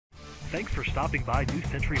Thanks for stopping by New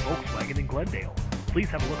Century Volkswagen in Glendale. Please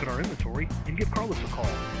have a look at our inventory and give Carlos a call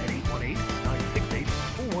at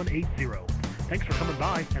 818-968-4180. Thanks for coming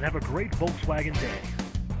by and have a great Volkswagen day.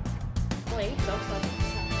 Volkswagen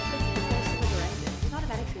Passat, the four-cylinder engine with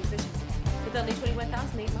automatic transmission. With only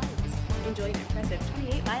 21,008 miles, enjoy an impressive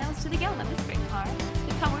 28 miles to the gallon on this great car.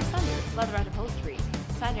 With power sunroof, leather-wrapped upholstery,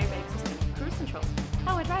 side airbag system, cruise control,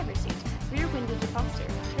 power driver's seat, rear window defroster,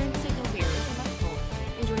 turn signal mirrors, and much more.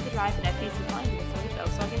 Enjoy the drive and FAC flying with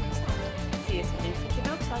Volkswagen Passat. See us at New Century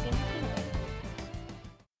Volkswagen.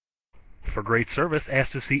 For great service,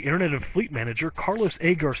 ask to see Internet and Fleet Manager Carlos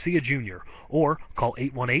A. Garcia Jr. or call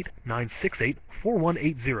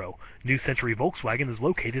 818-968-4180. New Century Volkswagen is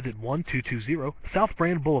located at 1220 South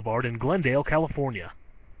Brand Boulevard in Glendale, California.